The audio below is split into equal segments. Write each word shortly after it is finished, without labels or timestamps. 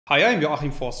Hi, I'm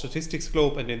Joachim for Statistics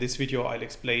Globe, and in this video I'll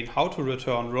explain how to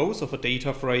return rows of a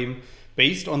data frame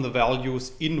based on the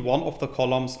values in one of the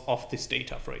columns of this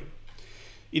data frame.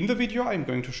 In the video I'm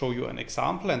going to show you an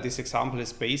example, and this example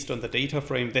is based on the data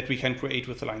frame that we can create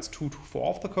with the lines 2 to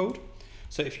 4 of the code.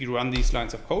 So if you run these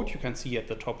lines of code, you can see at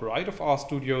the top right of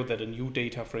RStudio that a new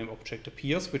data frame object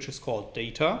appears, which is called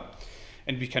data.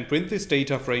 And we can print this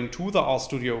data frame to the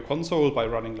RStudio console by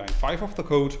running line 5 of the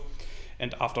code.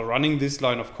 And after running this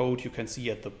line of code, you can see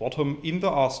at the bottom in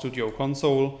the RStudio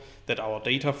console that our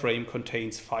data frame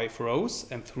contains 5 rows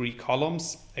and 3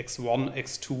 columns, x1,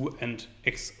 x2 and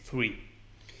x3.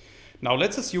 Now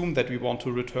let's assume that we want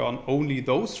to return only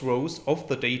those rows of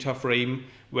the data frame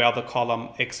where the column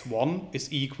x1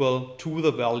 is equal to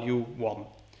the value 1.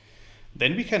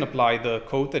 Then we can apply the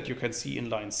code that you can see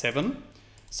in line 7.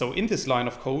 So in this line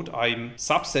of code, I'm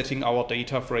subsetting our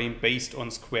data frame based on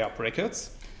square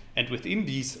brackets. And within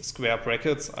these square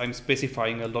brackets, I'm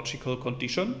specifying a logical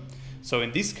condition. So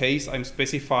in this case, I'm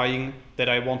specifying that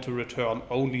I want to return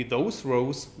only those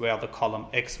rows where the column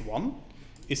x1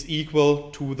 is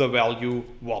equal to the value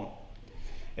 1.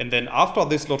 And then after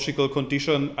this logical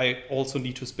condition, I also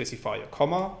need to specify a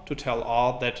comma to tell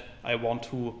R that I want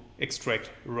to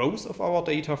extract rows of our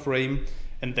data frame.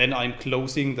 And then I'm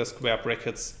closing the square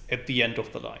brackets at the end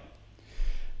of the line.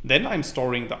 Then I'm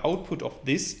storing the output of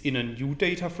this in a new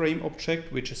data frame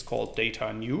object, which is called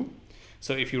data new.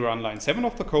 So if you run line 7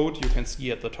 of the code, you can see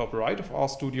at the top right of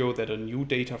RStudio that a new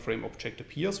data frame object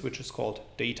appears, which is called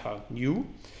data new.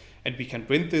 And we can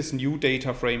print this new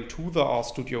data frame to the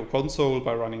RStudio console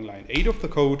by running line 8 of the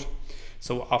code.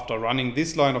 So after running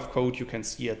this line of code, you can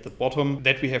see at the bottom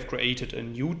that we have created a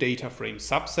new data frame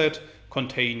subset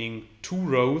containing 2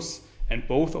 rows, and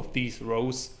both of these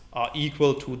rows are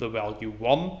equal to the value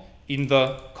 1 in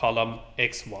the column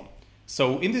x1.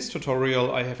 So in this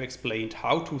tutorial I have explained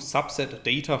how to subset a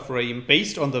data frame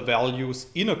based on the values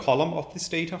in a column of this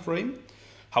data frame.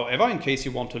 However, in case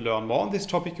you want to learn more on this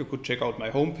topic, you could check out my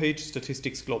homepage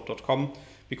statisticsglobe.com,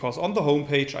 because on the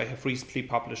homepage I have recently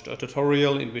published a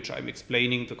tutorial in which I'm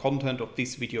explaining the content of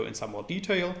this video in some more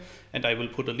detail, and I will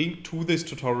put a link to this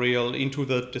tutorial into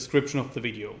the description of the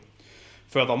video.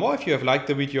 Furthermore, if you have liked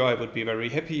the video, I would be very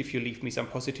happy if you leave me some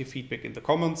positive feedback in the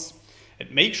comments. And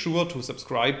make sure to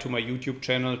subscribe to my YouTube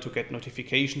channel to get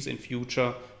notifications in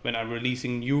future when I'm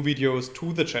releasing new videos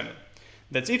to the channel.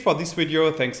 That's it for this video.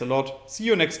 Thanks a lot. See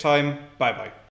you next time. Bye bye.